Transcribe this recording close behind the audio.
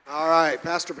right,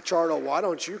 Pastor Pichardo, why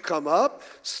don't you come up?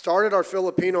 Started our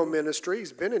Filipino ministry.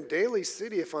 He's been in Daly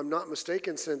City, if I'm not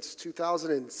mistaken, since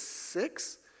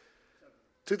 2006?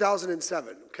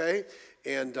 2007, okay?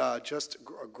 And just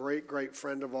a great, great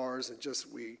friend of ours, and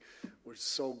we're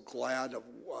so glad of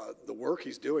the work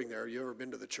he's doing there. You ever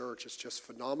been to the church? It's just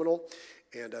phenomenal,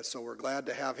 and so we're glad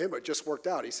to have him. It just worked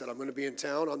out. He said, I'm going to be in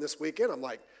town on this weekend. I'm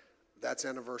like, that's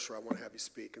anniversary. I want to have you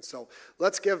speak. And so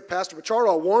let's give Pastor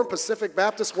Pichardo a warm Pacific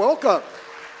Baptist welcome.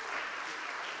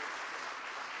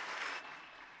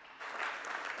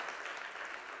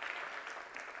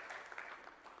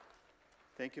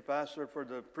 Thank you, Pastor, for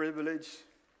the privilege.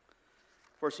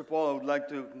 First of all, I would like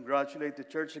to congratulate the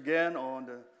church again on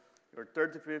your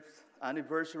 35th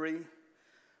anniversary.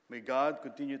 May God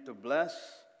continue to bless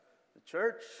the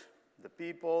church, the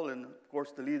people, and of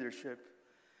course the leadership.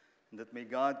 And that may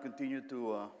God continue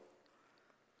to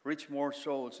reach more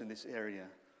souls in this area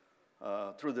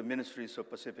through the ministries of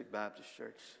Pacific Baptist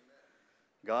Church.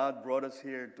 God brought us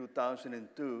here in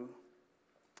 2002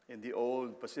 in the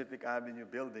old Pacific Avenue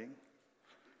building.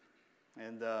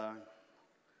 And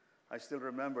I still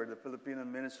remember the Filipino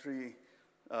ministry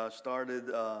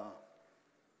started,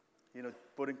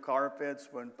 putting carpets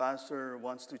when pastor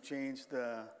wants to change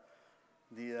the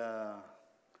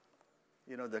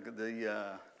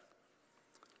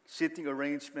seating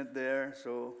arrangement there.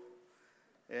 So,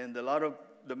 and a lot of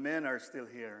the men are still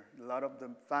here. A lot of the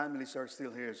families are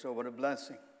still here. So, what a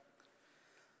blessing!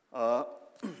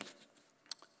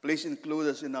 Please include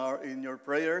us in your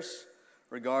prayers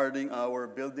regarding our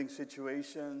building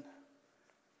situation.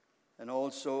 And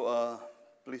also,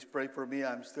 please pray for me.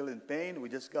 I'm still in pain. We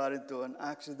just got into an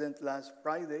accident last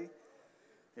Friday.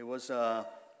 It was,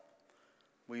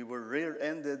 we were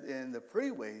rear-ended in the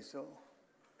freeway. So,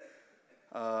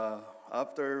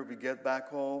 after we get back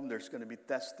home, there's going to be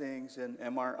testings and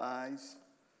MRIs.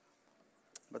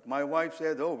 But my wife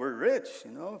said, oh, we're rich,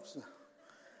 So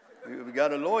we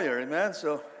got a lawyer, amen?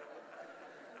 So,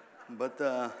 but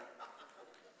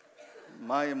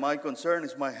my concern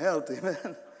is my health,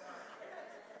 amen?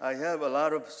 I have a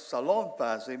lot of salon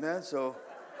pass, amen? So,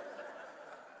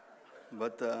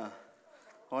 but I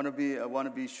want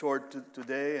to be short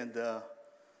today, and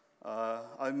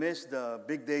I missed the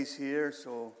big days here,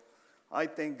 so I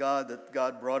thank God that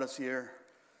God brought us here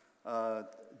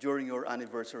during your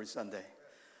anniversary Sunday.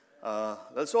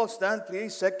 Let's all stand,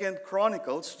 please. 2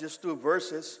 Chronicles, just 2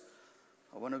 verses.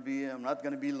 I'm not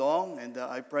going to be long, and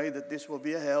I pray that this will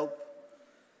be a help.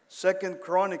 2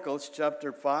 Chronicles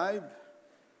chapter 5.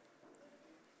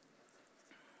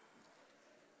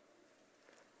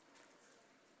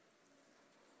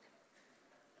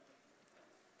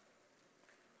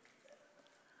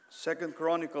 Second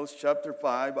Chronicles chapter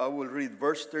 5, I will read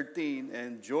verse 13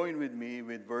 and join with me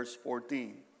with verse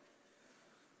 14.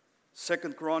 2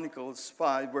 Chronicles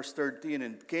 5, verse 13,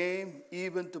 and it came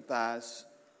even to pass,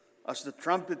 as the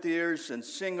trumpeters and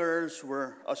singers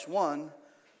were as one,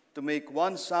 to make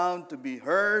one sound to be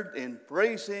heard in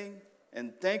praising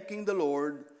and thanking the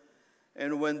Lord.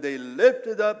 And when they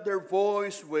lifted up their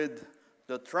voice with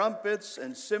the trumpets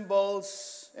and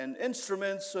cymbals and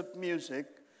instruments of music,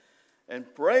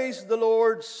 and praised the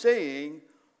Lord, saying,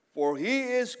 for he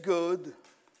is good,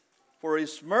 for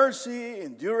his mercy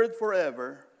endureth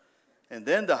forever. And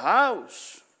then the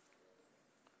house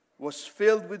was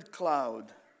filled with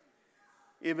cloud,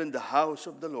 even the house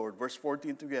of the Lord. Verse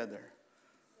 14 together.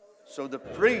 So the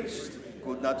priest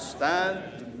could not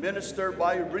stand to minister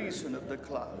by reason of the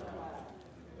cloud,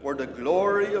 for the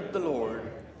glory of the Lord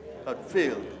had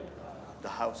filled the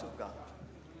house of God.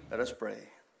 Let us pray.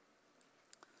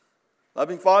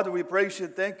 Loving Father, we praise you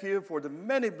and thank you for the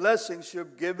many blessings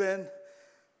you've given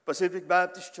Pacific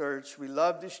Baptist Church. We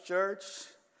love this church.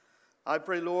 I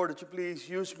pray, Lord, that you please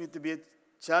use me to be a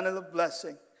channel of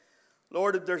blessing.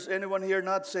 Lord, if there's anyone here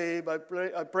not saved, I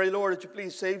pray, Lord, that you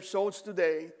please save souls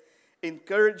today.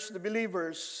 Encourage the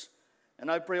believers.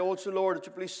 And I pray also, Lord, that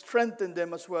you please strengthen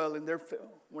them as well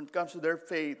when it comes to their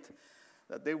faith,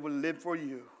 that they will live for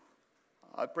you.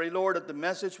 I pray, Lord, that the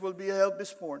message will be a help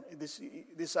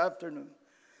this afternoon.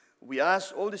 We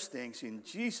ask all these things in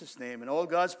Jesus' name, and all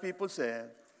God's people said,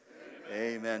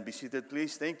 Amen. Be seated,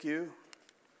 please. Thank you.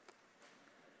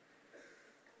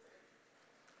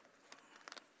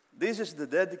 This is the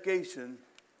dedication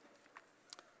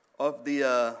of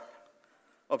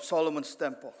Solomon's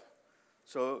temple.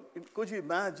 So could you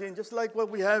imagine, just like what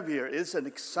we have here, it's an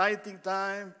exciting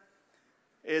time.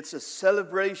 It's a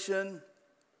celebration.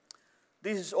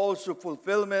 This is also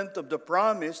fulfillment of the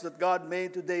promise that God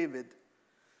made to David.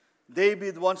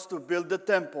 David wants to build the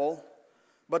temple,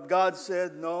 but God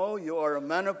said, no, you are a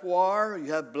man of war,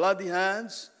 you have bloody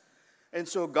hands, And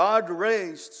so God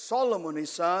raised Solomon,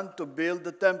 his son, to build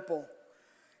the temple.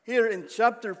 Here in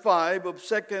chapter 5 of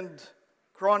 2nd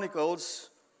Chronicles,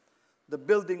 the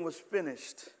building was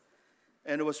finished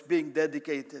and it was being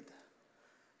dedicated.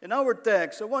 In our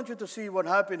text, I want you to see what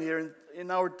happened here in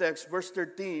our text, verse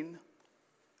 13.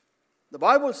 The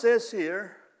Bible says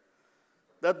here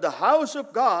that the house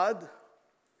of God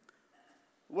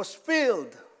was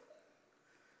filled.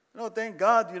 Thank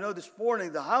God, this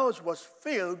morning the house was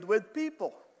filled with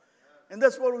people. And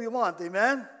that's what we want,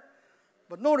 amen?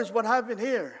 But notice what happened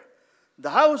here. The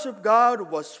house of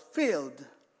God was filled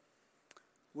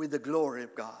with the glory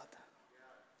of God.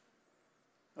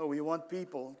 We want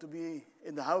people to be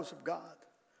in the house of God.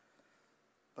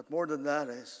 But more than that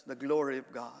is the glory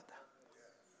of God.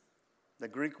 The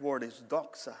Greek word is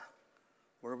doxa,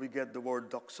 where we get the word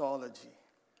doxology.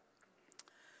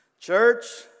 Church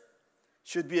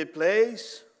should be a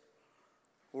place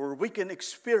where we can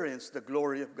experience the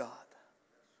glory of God.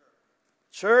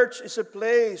 Church is a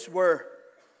place where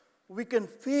we can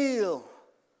feel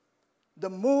the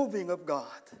moving of God.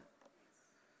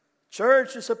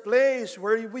 Church is a place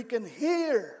where we can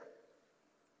hear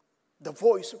the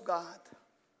voice of God.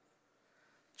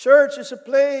 Church is a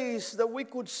place that we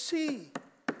could see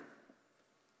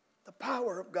the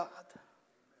power of God.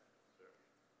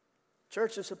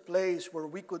 Church is a place where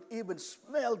we could even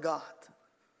smell God.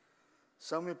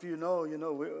 Some of you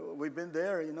know, we've been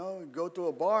there, go to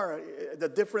a bar, the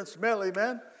different smell,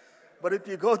 amen? But if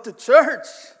you go to church,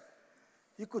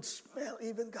 you could smell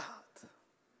even God.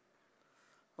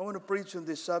 I want to preach on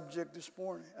this subject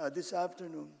this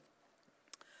afternoon.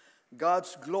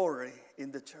 God's glory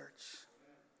in the church.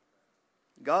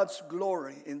 God's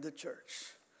glory in the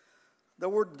church. The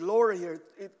word glory here,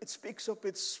 it speaks of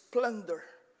its splendor.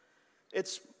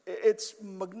 It's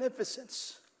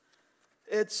magnificence.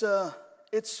 It's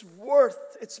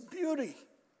worth, its beauty.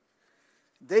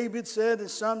 David said in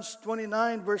Psalms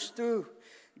 29 verse 2,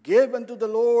 "Give unto the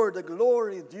Lord the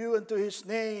glory due unto his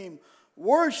name.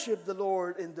 Worship the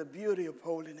Lord in the beauty of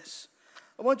holiness."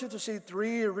 I want you to see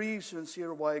 3 reasons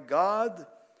here why God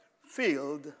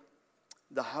filled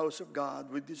the house of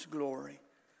God with His glory.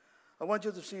 I want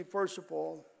you to see, first of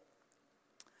all,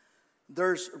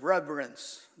 there's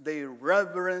reverence. They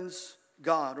reverence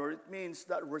God, or it means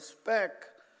that respect,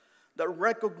 that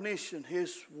recognition,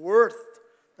 His worth,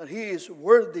 that He is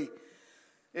worthy.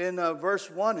 In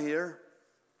verse 1 here,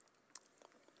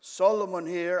 Solomon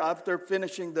here, after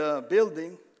finishing the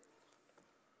building,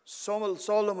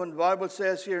 Solomon, the Bible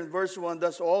says here in verse 1,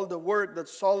 "Thus all the work that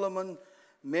Solomon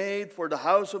made for the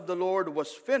house of the Lord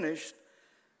was finished,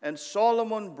 and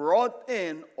Solomon brought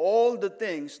in all the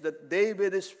things that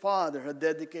David his father had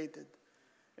dedicated."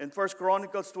 In 1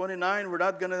 Chronicles 29, we're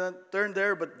not going to turn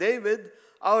there, but David,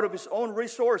 out of his own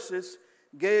resources,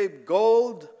 gave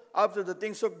gold, after the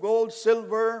things of gold,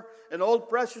 silver, and all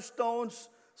precious stones.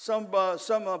 Some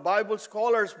Bible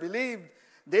scholars believe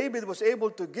David was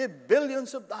able to give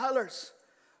billions of dollars.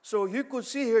 So you could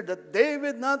see here that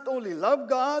David not only loved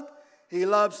God, he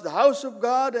loves the house of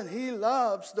God, and he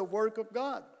loves the work of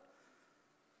God.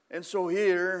 And so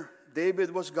here,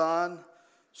 David was gone.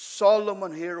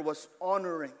 Solomon here was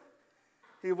honoring.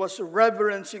 He was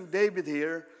reverencing David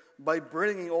here by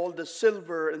bringing all the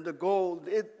silver and the gold.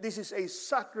 This is a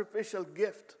sacrificial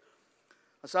gift.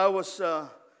 As I was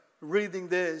reading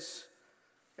this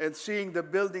and seeing the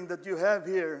building that you have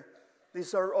here,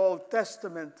 these are all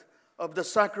testament of the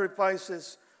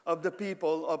sacrifices of the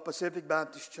people of Pacific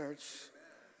Baptist Church.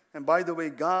 And by the way,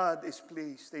 God is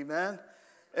pleased. Amen?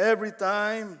 Every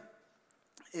time,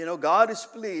 God is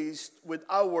pleased with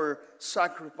our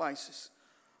sacrifices.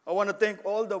 I want to thank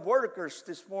all the workers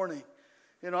this morning.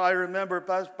 I remember,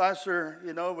 Pastor,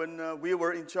 when we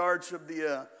were in charge of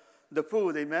the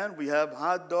food, amen? We have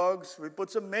hot dogs. We put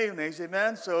some mayonnaise,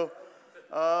 amen? So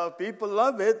people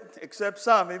love it, except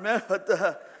some, amen?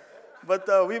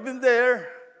 But we've been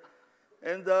there,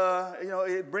 and,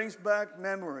 it brings back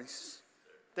memories.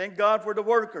 Thank God for the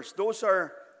workers. Those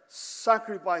are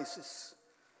sacrifices.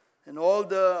 And all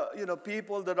the,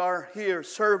 people that are here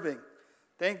serving.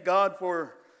 Thank God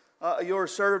for your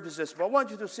services. But I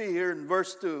want you to see here in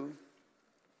verse 2.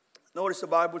 Notice the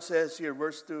Bible says here,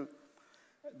 verse 2.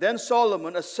 "Then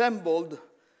Solomon assembled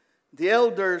the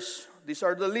elders," these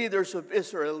are the leaders of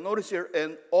Israel, notice here,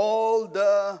 "and all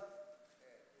the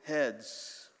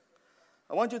heads."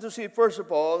 I want you to see, first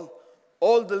of all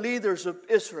the leaders of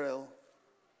Israel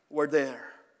were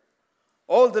there.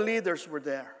 All the leaders were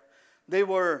there. They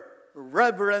were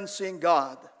reverencing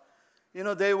God.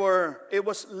 It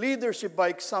was leadership by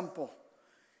example.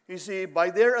 You see, by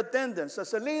their attendance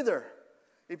as a leader.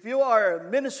 If you are a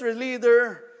ministry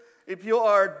leader, If you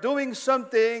are doing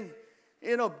something,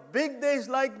 big days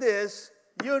like this,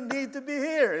 you need to be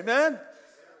here. Amen?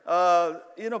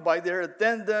 By their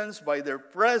attendance, by their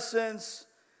presence,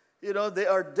 they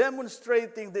are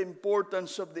demonstrating the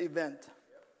importance of the event.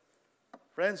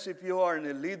 Friends, if you are in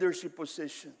a leadership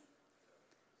position,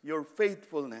 your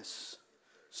faithfulness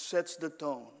sets the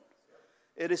tone.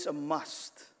 It is a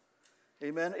must.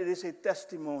 Amen? It is a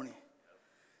testimony.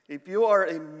 If you are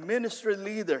a ministry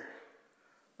leader,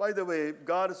 by the way, if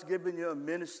God has given you a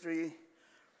ministry,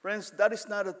 friends, that is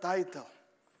not a title.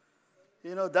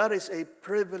 That is a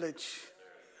privilege.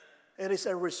 It is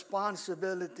a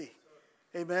responsibility.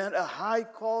 Amen? A high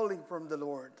calling from the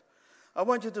Lord. I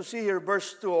want you to see here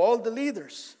verse 2, all the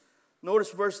leaders.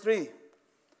 Notice verse 3.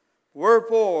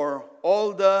 Wherefore,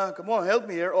 come on, help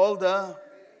me here, all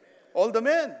the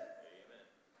men.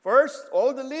 First,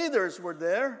 all the leaders were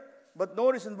there. But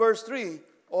notice in verse 3,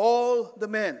 all the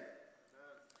men.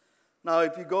 Now,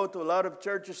 if you go to a lot of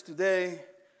churches today,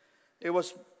 it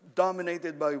was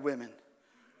dominated by women.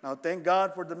 Now, thank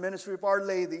God for the ministry of our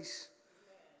ladies.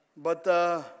 But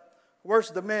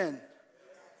where's the men?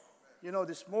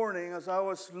 This morning as I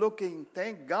was looking,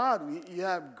 thank God you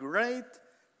have great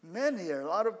men here, a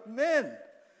lot of men.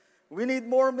 We need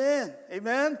more men.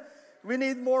 Amen? We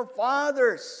need more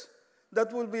fathers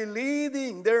that will be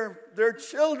leading their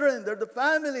children, the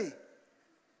family.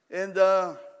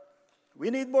 And we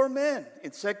need more men.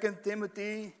 In 2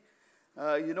 Timothy,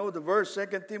 the verse,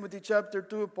 2 Timothy chapter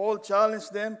 2, Paul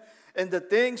challenged them, and the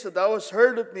things that thou hast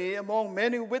heard of me among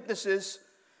many witnesses,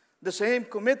 the same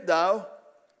commit thou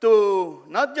to,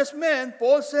 not just men,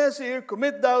 Paul says here,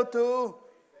 commit thou to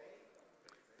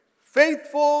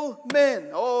faithful men.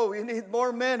 Oh, we need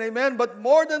more men, amen. But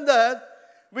more than that,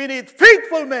 we need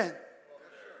faithful men.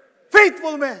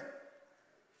 Faithful men.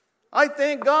 I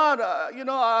thank God,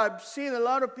 I've seen a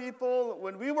lot of people,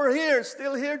 when we were here,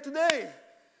 still here today.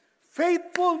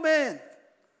 Faithful men.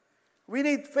 We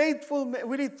need faithful men.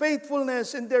 We need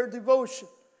faithfulness in their devotion.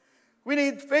 We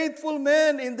need faithful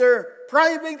men in their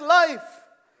private life.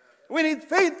 We need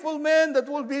faithful men that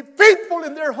will be faithful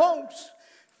in their homes,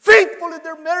 faithful in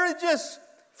their marriages,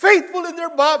 faithful in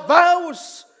their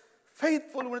vows,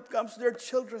 faithful when it comes to their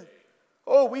children.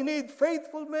 Oh, we need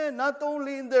faithful men, not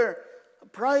only in their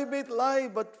private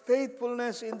life, but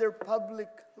faithfulness in their public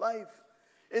life,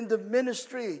 in the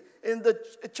ministry, in the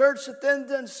church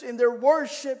attendance, in their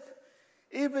worship,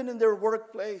 even in their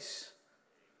workplace.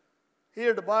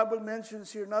 Here the Bible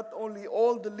mentions here not only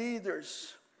all the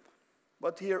leaders,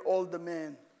 but here all the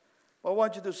men. I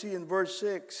want you to see in verse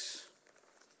 6.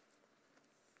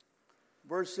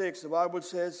 Verse 6, the Bible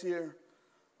says here,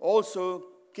 also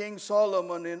King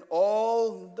Solomon in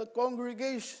all the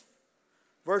congregation.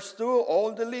 Verse 2,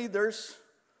 all the leaders.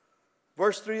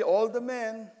 Verse 3, all the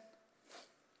men.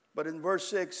 But in verse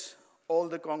 6, all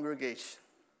the congregation.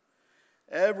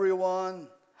 Everyone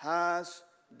has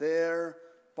their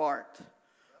part.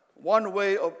 One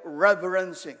way of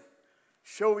reverencing,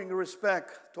 showing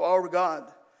respect to our God,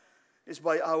 is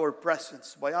by our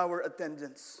presence, by our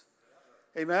attendance.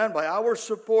 Amen? By our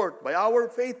support, by our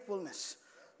faithfulness,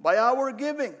 by our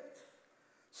giving.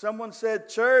 Someone said,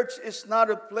 church is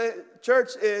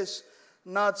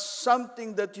not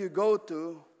something that you go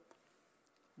to,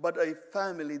 but a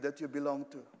family that you belong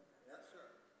to.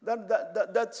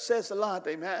 That says a lot,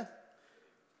 amen?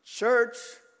 Church,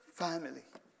 family.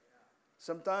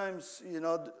 Sometimes,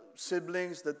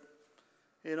 siblings that,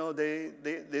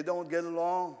 they don't get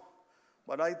along.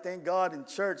 But I thank God in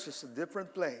church it's a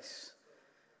different place.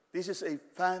 This is a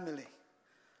family.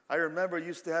 I remember you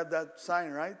used to have that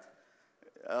sign, right?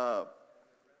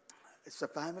 It's a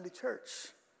family church.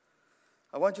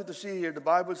 I want you to see here, the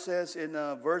Bible says in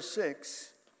verse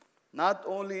 6, not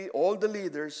only all the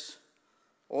leaders,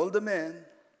 all the men,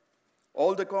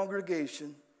 all the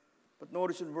congregation, but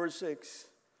notice in verse 6,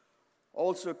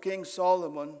 also King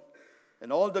Solomon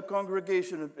and all the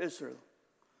congregation of Israel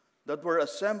that were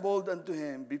assembled unto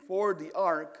him before the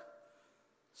ark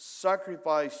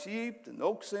sacrificed sheep and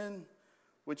oxen,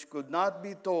 which could not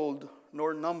be told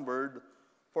nor numbered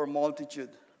for multitude.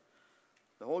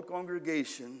 The whole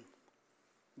congregation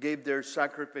gave their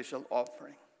sacrificial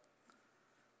offering.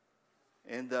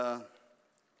 And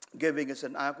giving is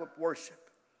an act of worship.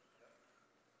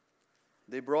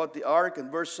 They brought the ark, and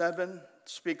verse 7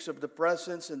 speaks of the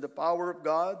presence and the power of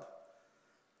God.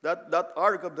 That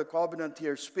ark of the covenant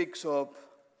here speaks of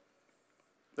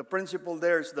the principle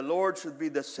there is the Lord should be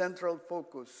the central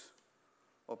focus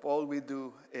of all we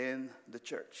do in the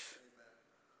church.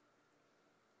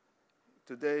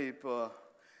 Today,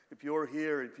 if you're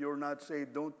here, if you're not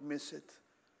saved, don't miss it.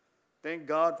 Thank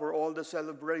God for all the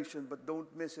celebration, but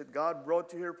don't miss it. God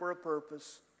brought you here for a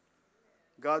purpose.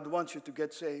 God wants you to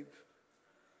get saved.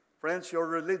 Friends, your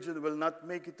religion will not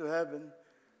make it to heaven.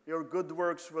 Your good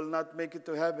works will not make it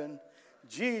to heaven.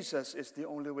 Jesus is the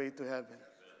only way to heaven.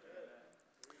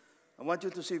 I want you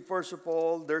to see, first of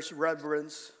all, there's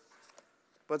reverence.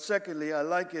 But secondly, I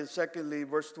like it, secondly,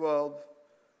 verse 12,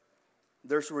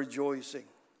 there's rejoicing.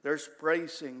 There's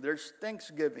praising. There's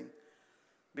thanksgiving.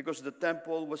 Because the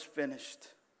temple was finished.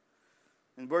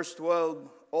 In verse 12,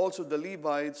 also the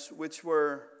Levites, which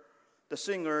were the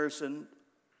singers, and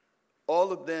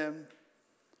all of them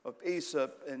of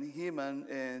Asaph and Heman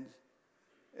and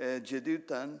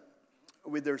Jeduthun,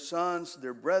 with their sons,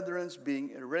 their brethren,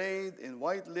 being arrayed in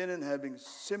white linen, having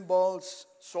cymbals,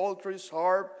 psalteries,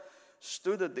 harp,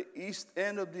 stood at the east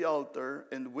end of the altar,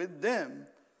 and with them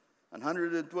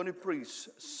 120 priests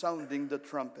sounding the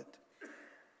trumpet.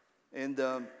 And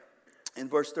in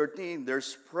verse 13,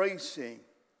 there's praising,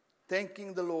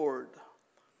 thanking the Lord.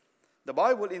 The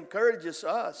Bible encourages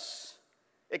us,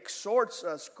 exhorts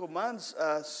us, commands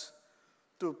us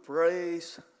to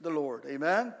praise the Lord.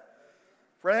 Amen?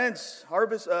 Friends,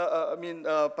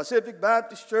 Pacific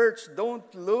Baptist Church,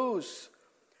 don't lose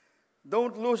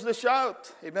the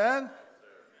shout. Amen?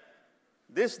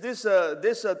 This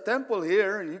temple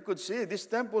here, you could see this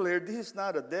temple here, this is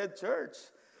not a dead church.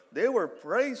 They were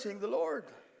praising the Lord.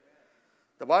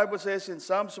 The Bible says in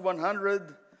Psalms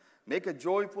 100, make a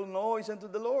joyful noise unto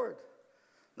the Lord.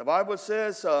 The Bible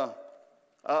says,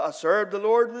 serve the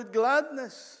Lord with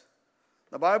gladness.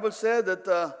 The Bible said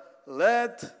that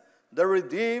let the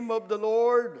redeemed of the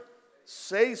Lord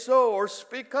say so or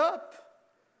speak up.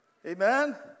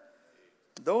 Amen?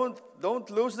 Don't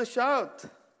lose the shout.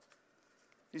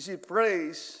 You see,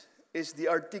 praise is the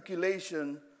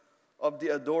articulation of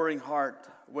the adoring heart.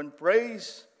 When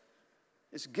praise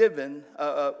is given,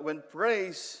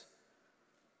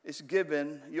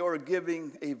 you're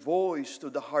giving a voice to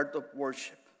the heart of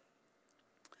worship.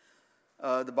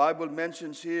 The Bible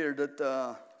mentions here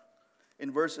that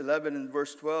in verse 11 and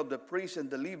verse 12, the priests and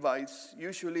the Levites,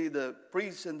 usually the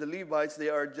priests and the Levites, they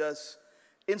are just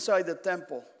inside the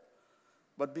temple.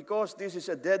 But because this is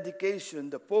a dedication,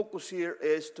 the focus here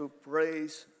is to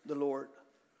praise the Lord.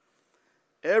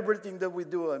 Everything that we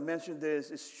do, I mentioned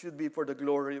this, it should be for the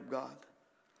glory of God.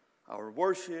 Our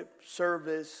worship,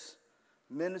 service,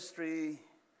 ministry,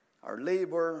 our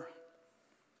labor,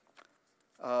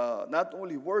 not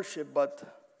only worship, but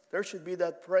there should be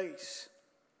that praise.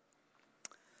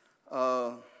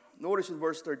 Notice in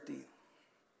verse 13.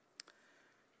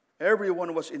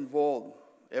 Everyone was involved.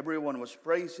 Everyone was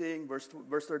praising. Verse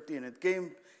 13. It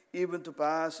came even to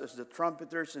pass as the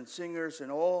trumpeters and singers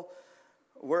and all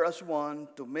were as one,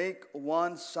 to make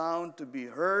one sound to be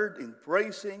heard in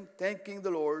praising, thanking the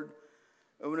Lord.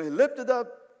 And when they lifted up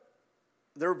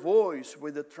their voice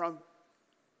with the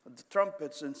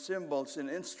trumpets and cymbals and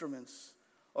instruments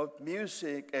of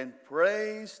music, and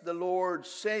praised the Lord,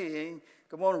 saying,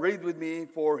 come on, read with me,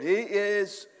 for he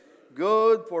is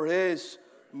good, for his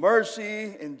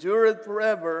mercy endureth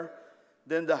forever.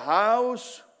 Then the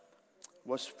house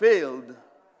was filled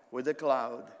with a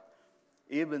cloud,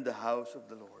 even the house of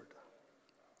the Lord.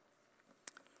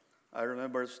 I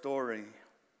remember a story.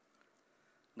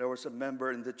 There was a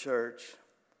member in the church.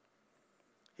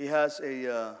 He has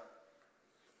a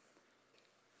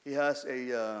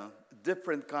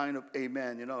different kind of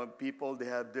amen. You know, people, they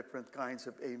have different kinds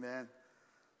of amen.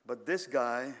 But this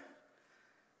guy,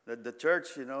 the church,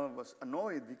 was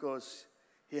annoyed because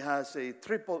he has a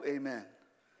triple amen.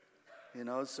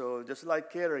 So just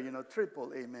like Kara,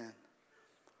 triple amen.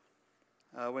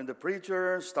 When the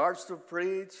preacher starts to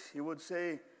preach, he would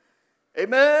say,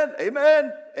 amen,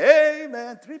 amen,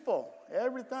 amen, triple,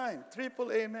 every time,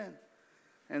 triple amen.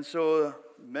 And so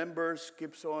members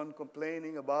keeps on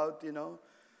complaining about,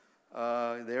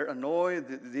 they're annoyed,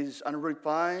 this is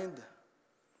unrefined.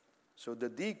 So the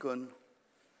deacon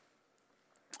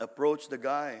approached the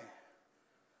guy.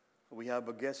 We have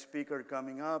a guest speaker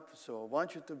coming up, so I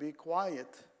want you to be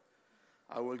quiet.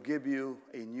 I will give you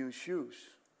a new shoes.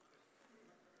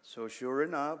 So sure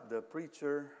enough, the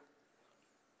preacher,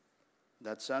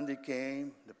 that Sunday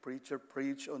came, the preacher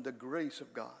preached on the grace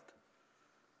of God.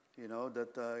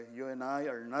 That you and I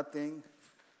are nothing.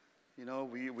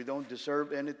 We don't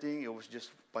deserve anything. It was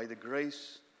just by the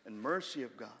grace and mercy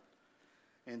of God.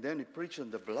 And then he preached on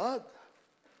the blood.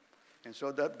 And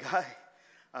so that guy,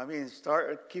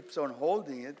 keeps on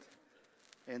holding it.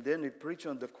 And then he preached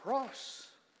on the cross.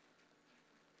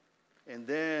 And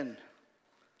then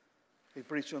he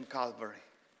preached on Calvary.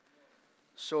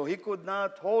 So he could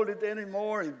not hold it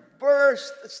anymore. He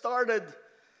burst,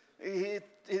 he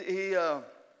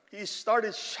he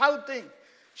started shouting,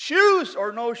 "Shoes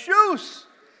or no shoes?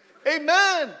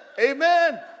 Amen,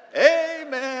 amen,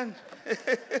 amen."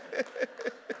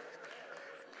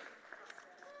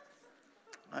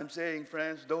 I'm saying,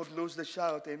 friends, don't lose the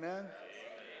shout, amen?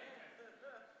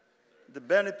 The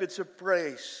benefits of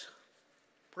praise.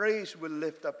 Praise will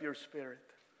lift up your spirit.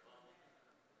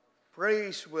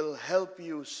 Praise will help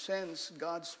you sense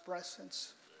God's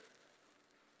presence.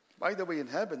 By the way, in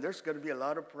heaven, there's going to be a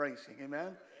lot of praising,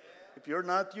 amen? If you're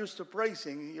not used to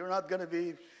praising, you're not going to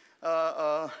be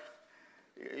at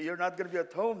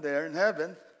home there in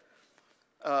heaven.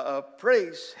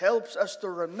 Praise helps us to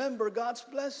remember God's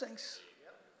blessings.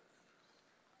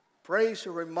 Praise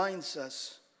reminds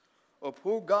us of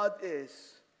who God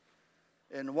is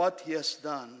and what He has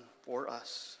done for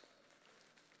us.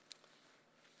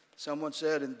 Someone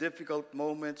said, in difficult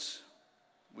moments,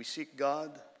 we seek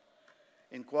God.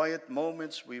 In quiet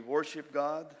moments, we worship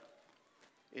God.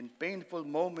 In painful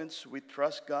moments, we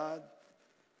trust God.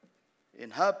 In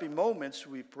happy moments,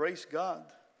 we praise God.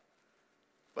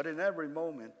 But in every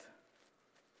moment,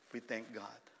 we thank God.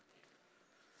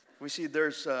 We see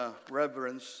there's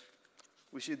reverence.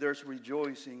 We see there's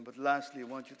rejoicing. But lastly, I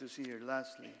want you to see here,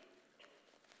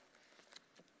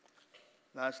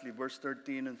 lastly, verse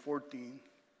 13 and 14,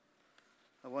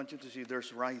 I want you to see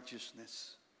there's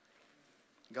righteousness.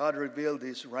 God revealed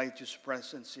His righteous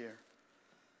presence here.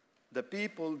 The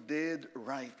people did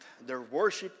right. Their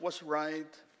worship was right.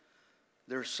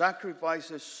 Their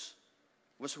sacrifices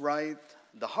was right.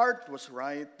 The heart was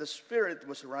right. The spirit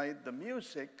was right. The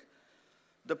music,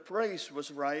 the praise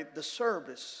was right. The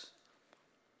service,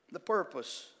 the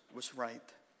purpose was right.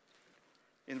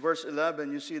 In verse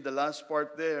 11, you see the last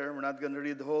part there. We're not going to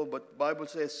read the whole, but the Bible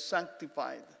says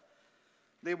sanctified.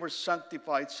 They were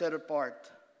sanctified, set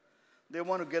apart. They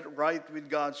want to get right with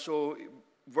God. So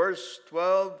verse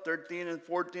 12, 13, and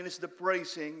 14 is the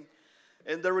praising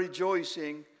and the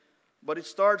rejoicing. But it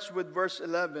starts with verse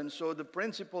 11. So the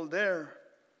principle there,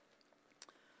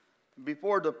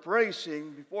 before the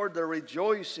praising, before the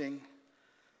rejoicing,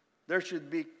 there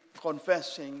should be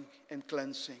confessing and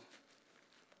cleansing.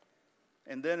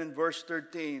 And then in verse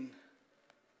 13,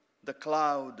 the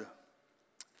cloud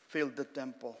filled the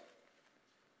temple.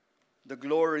 The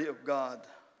glory of God.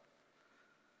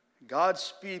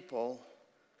 God's people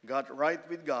got right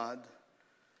with God.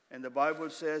 And the Bible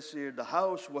says here, the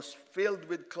house was filled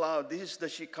with cloud. This is the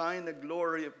Shekinah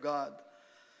glory of God.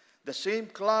 The same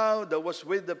cloud that was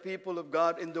with the people of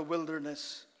God in the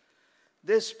wilderness.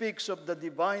 This speaks of the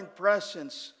divine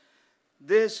presence.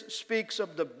 This speaks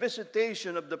of the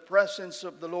visitation of the presence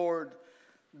of the Lord.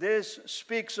 This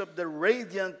speaks of the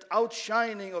radiant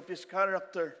outshining of His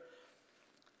character.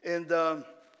 And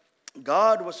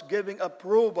God was giving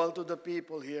approval to the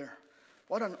people here.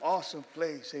 What an awesome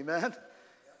place, amen?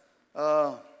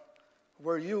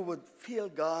 Where you would feel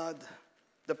God,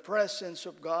 the presence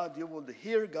of God, you would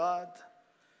hear God,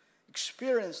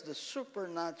 experience the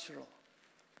supernatural.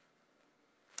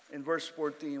 In verse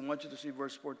 14, I want you to see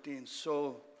verse 14.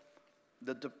 So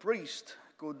that the priest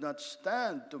could not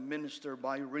stand to minister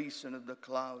by reason of the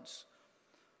clouds,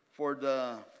 for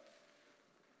the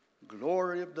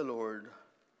glory of the Lord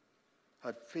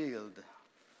had filled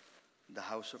the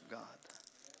house of God.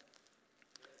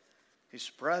 His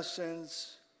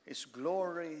presence, His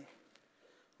glory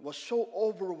was so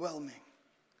overwhelming.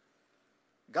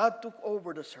 God took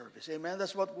over the service. Amen.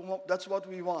 That's what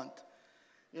we want.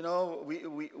 You know,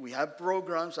 we have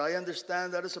programs. I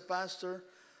understand that as a pastor.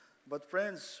 But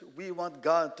friends, we want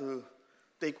God to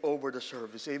take over the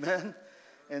service. Amen.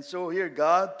 And so here,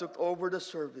 God took over the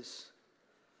service.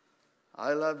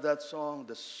 I love that song,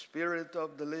 "The Spirit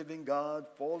of the Living God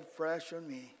fall fresh on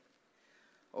me."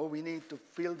 Oh, we need to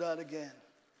feel that again.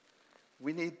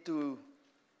 We need to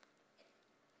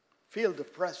feel the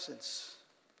presence,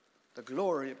 the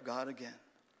glory of God again.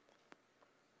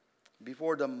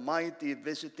 Before the mighty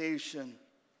visitation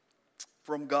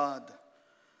from God,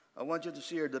 I want you to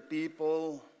see here, the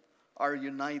people are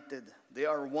united. They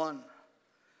are one.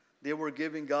 They were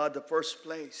giving God the first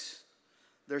place.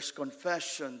 There's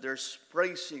confession, there's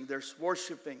praising, there's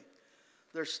worshiping,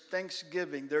 there's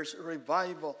thanksgiving, there's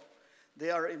revival. They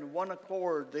are in one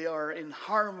accord. They are in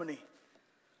harmony.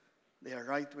 They are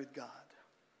right with God.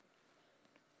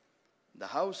 The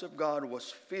house of God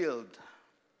was filled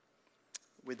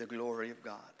with the glory of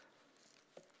God.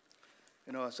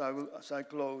 You know, as I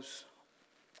close,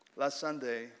 last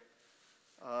Sunday,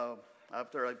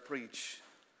 after I preach,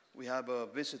 we have a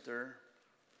visitor,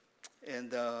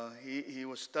 and he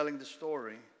was telling the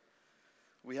story.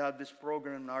 We have this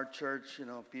program in our church, you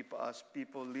know, as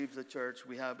people leave the church,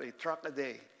 we have a truck a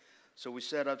day. So we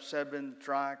set up 7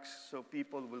 tracks so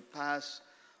people will pass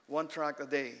 1 track a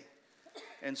day.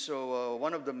 And so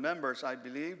one of the members, I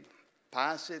believe,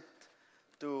 passed it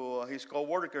to his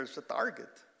co-workers at Target.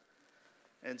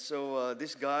 And so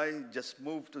this guy just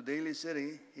moved to Daly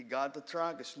City. He got the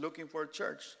track. He's looking for a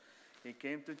church. He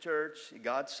came to church. He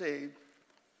got saved.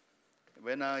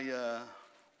 When I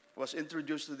was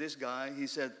introduced to this guy, he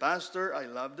said, "Pastor, I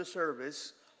love the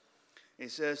service." He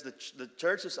says, the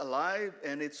church is alive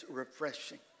and it's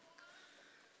refreshing.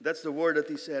 That's the word that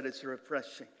he said, it's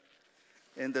refreshing.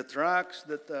 And the tracts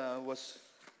that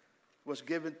was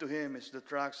given to him is the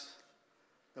tracts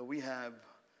that we have,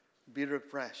 be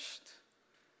refreshed.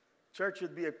 Church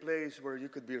should be a place where you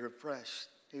could be refreshed.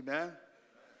 Amen?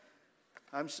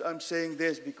 I'm saying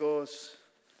this because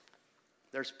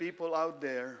there's people out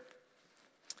there,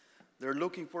 they're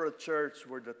looking for a church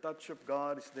where the touch of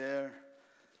God is there,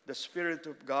 the Spirit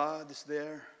of God is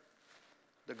there,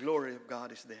 the glory of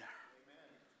God is there.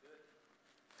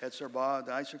 Heads are bowed,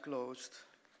 eyes are closed.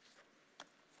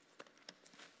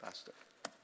 Pastor.